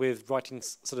we've had with writing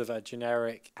sort of a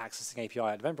generic accessing API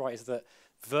at Eventbrite is that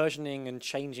versioning and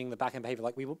changing the backend behavior,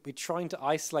 like we're trying to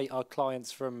isolate our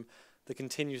clients from the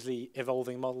continuously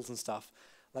evolving models and stuff.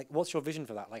 Like, what's your vision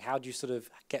for that? Like, how do you sort of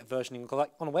get versioning? Because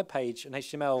like on a web page and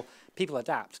HTML, people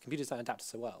adapt. Computers don't adapt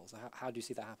so well. So how do you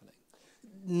see that happening?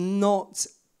 Not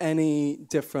any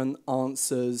different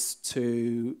answers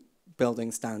to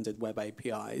building standard web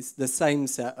APIs. The same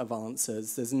set of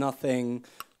answers. There's nothing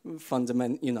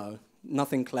fundamental, you know,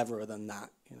 nothing cleverer than that.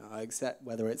 You know, except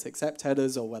whether it's accept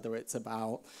headers or whether it's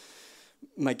about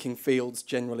making fields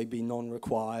generally be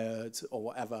non-required or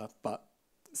whatever. But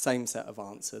same set of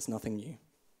answers, nothing new.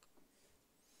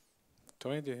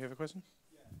 Tony, do you have a question?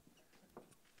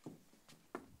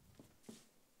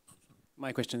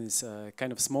 My question is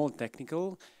kind of small,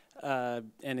 technical,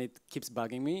 and it keeps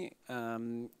bugging me.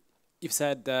 You've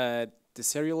said that the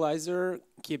serializer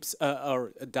keeps,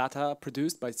 or data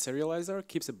produced by serializer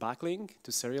keeps a backlink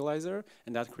to serializer,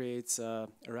 and that creates a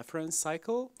reference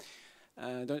cycle.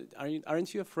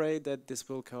 Aren't you afraid that this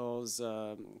will cause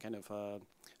kind of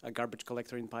a garbage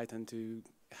collector in Python to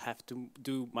have to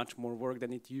do much more work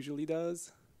than it usually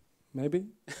does? Maybe.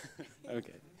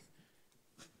 Okay.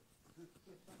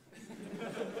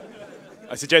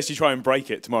 I suggest you try and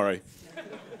break it tomorrow.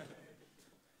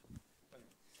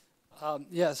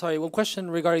 Yeah, sorry, one question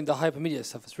regarding the hypermedia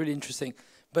stuff. It's really interesting.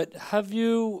 But how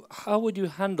would you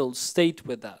handle state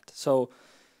with that? So,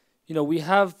 you know, we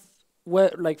have,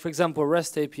 like, for example,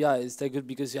 REST APIs, they're good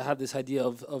because you have this idea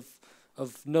of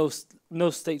no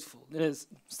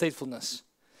statefulness.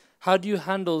 How do you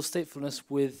handle statefulness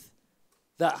with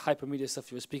that hypermedia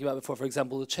stuff you were speaking about before? For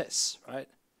example, the chess, right?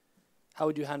 How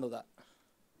would you handle that?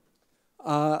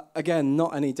 Again,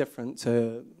 not any different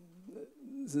to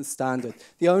the standard.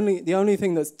 The only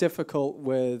thing that's difficult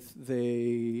with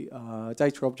the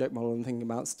data object model and thinking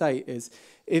about state is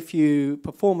if you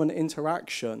perform an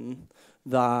interaction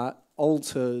that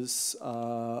alters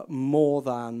more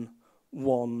than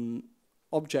one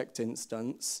object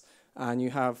instance, and you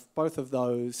have both of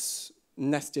those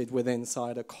nested within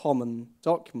inside a common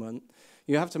document,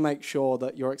 you have to make sure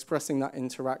that you're expressing that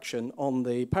interaction on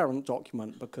the parent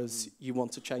document because you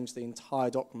want to change the entire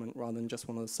document rather than just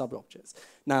one of the sub-objects.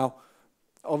 Now,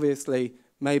 obviously,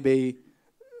 maybe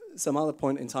some other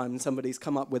point in time somebody's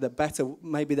come up with a better,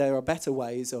 maybe there are better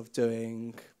ways of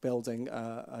building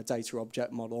a data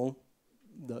object model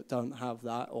that don't have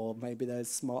that, or maybe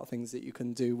there's smart things that you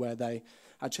can do where they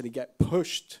actually get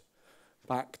pushed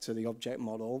back to the object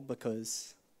model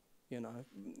because, you know,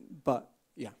 but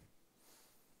yeah.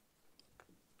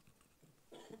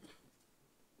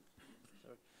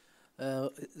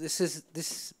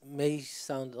 This may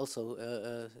sound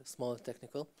also small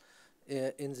technical.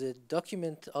 In the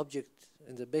document object,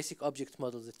 in the basic object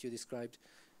model that you described,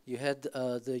 you had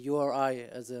the URI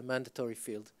as a mandatory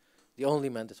field, the only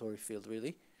mandatory field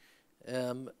really.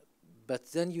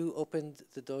 But then you opened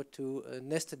the door to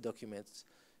nested documents.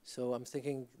 So I'm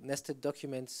thinking nested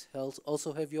documents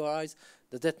also have URIs.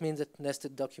 Does that mean that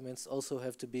nested documents also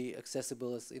have to be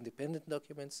accessible as independent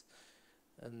documents?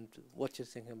 And what you're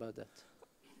thinking about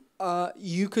that?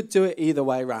 You could do it either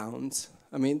way round.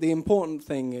 I mean, the important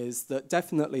thing is that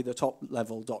definitely the top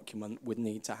level document would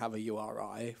need to have a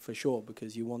URI for sure,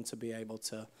 because you want to be able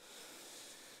to.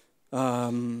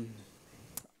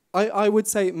 I would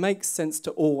say it makes sense to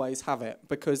always have it,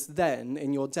 because then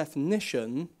in your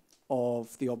definition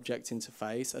of the object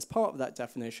interface, as part of that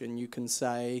definition, you can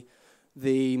say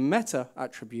the meta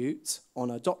attribute on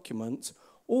a document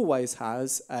always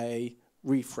has a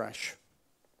refresh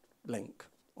link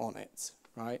on it,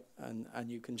 right? And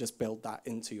you can just build that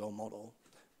into your model.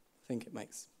 I think it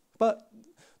makes, but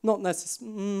not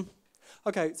necessarily.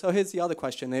 Okay, so here's the other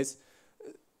question is,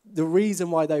 the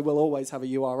reason why they will always have a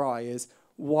URI is,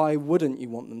 why wouldn't you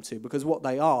want them to? Because what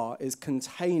they are is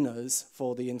containers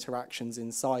for the interactions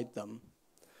inside them,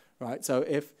 right? So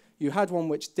if you had one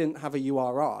which didn't have a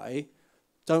URI,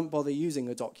 don't bother using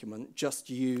a document, just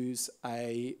use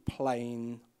a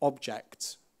plain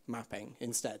object mapping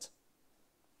instead.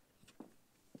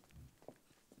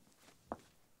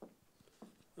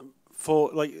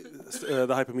 For like the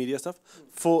hypermedia stuff,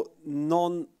 for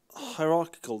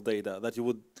non-hierarchical data that you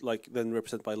would like then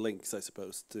represent by links, I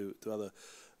suppose, to other.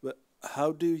 But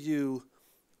how do you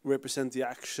represent the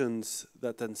actions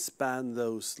that then span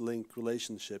those link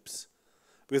relationships?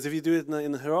 Because if you do it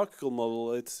in a hierarchical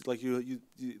model, it's like you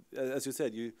as you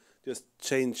said, you just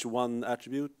change one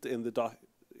attribute in the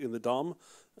DOM,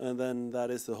 and then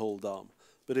that is the whole DOM.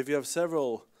 But if you have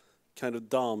several kind of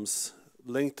DOMs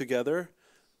linked together,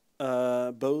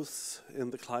 both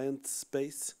in the client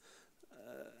space,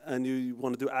 and you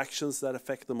want to do actions that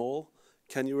affect them all,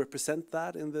 can you represent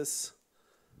that in this?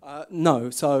 No,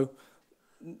 so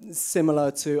similar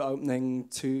to opening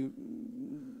two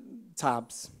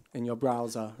tabs in your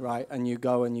browser, right? And you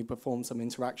go and you perform some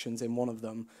interactions in one of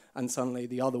them, and suddenly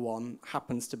the other one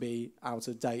happens to be out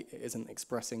of date. It isn't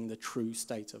expressing the true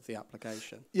state of the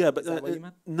application. Yeah, but Is that what you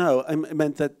meant? no, I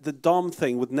meant that the DOM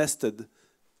thing with nested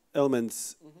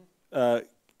elements,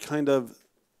 kind of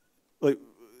like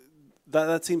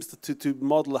that seems to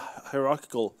model a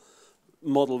hierarchical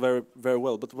model very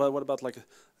well. But what about like a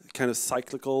kind of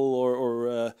cyclical or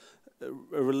a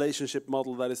relationship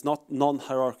model that is not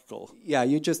non-hierarchical? Yeah,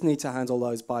 you just need to handle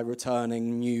those by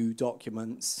returning new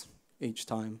documents each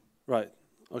time. Right.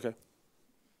 Okay.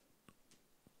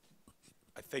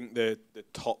 I think the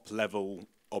top level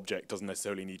object doesn't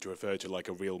necessarily need to refer to like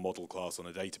a real model class on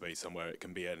a database somewhere. It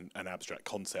can be an abstract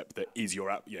concept that is your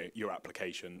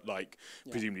application. Like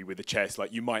presumably with the chess,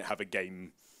 like you might have a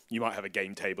game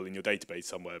table in your database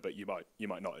somewhere, but you might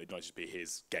not. It might just be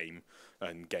his game,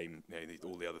 and game.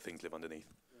 All the other things live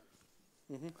underneath.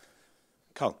 Yeah. Mm-hmm.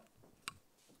 Carl.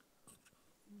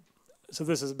 So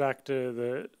this is back to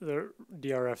the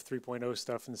DRF 3.0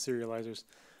 stuff and the serializers.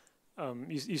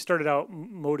 You started out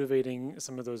motivating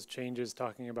some of those changes,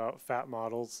 talking about fat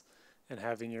models and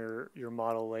having your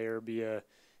model layer be a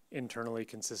internally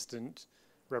consistent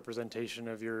representation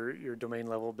of your domain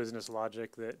level business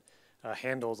logic that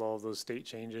handles all of those state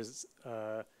changes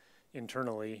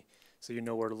internally, so you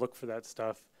know where to look for that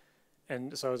stuff.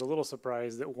 And so I was a little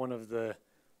surprised that one of the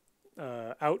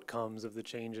outcomes of the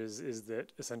changes is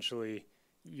that essentially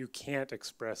you can't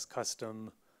express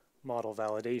custom model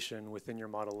validation within your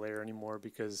model layer anymore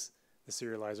because the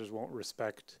serializers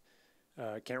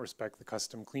can't respect the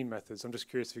custom clean methods. I'm just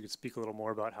curious if you could speak a little more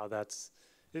about how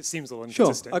it seems a little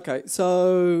inconsistent. Sure, okay.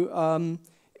 So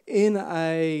in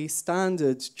a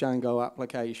standard Django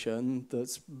application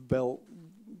that's built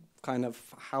kind of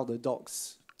how the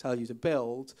docs tell you to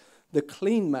build, the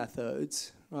clean method,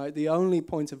 right, the only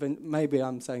point of, maybe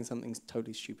I'm saying something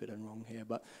totally stupid and wrong here,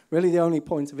 but really the only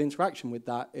point of interaction with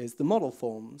that is the model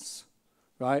forms,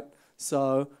 right?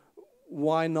 So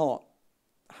why not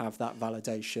have that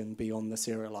validation be on the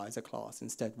serializer class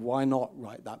instead? Why not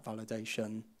write that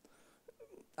validation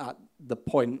at the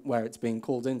point where it's being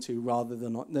called into rather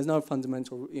than not? There's no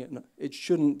fundamental, it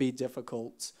shouldn't be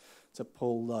difficult to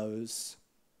pull those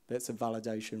bits of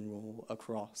validation rule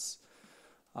across.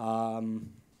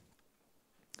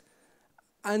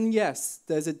 And yes,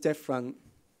 there's a different,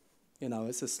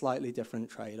 it's a slightly different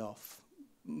trade-off,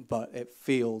 but it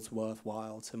feels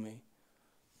worthwhile to me.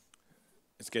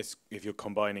 I guess if you're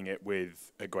combining it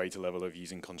with a greater level of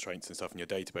using constraints and stuff in your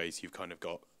database, you've kind of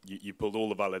got, you pulled all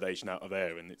the validation out of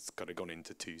there and it's kind of gone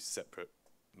into two separate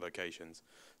locations.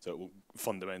 So it will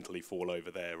fundamentally fall over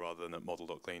there rather than at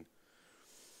model.clean.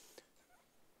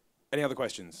 Any other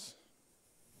questions?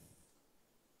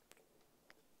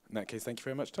 In that case, thank you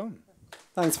very much, Tom.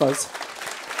 Thanks, folks.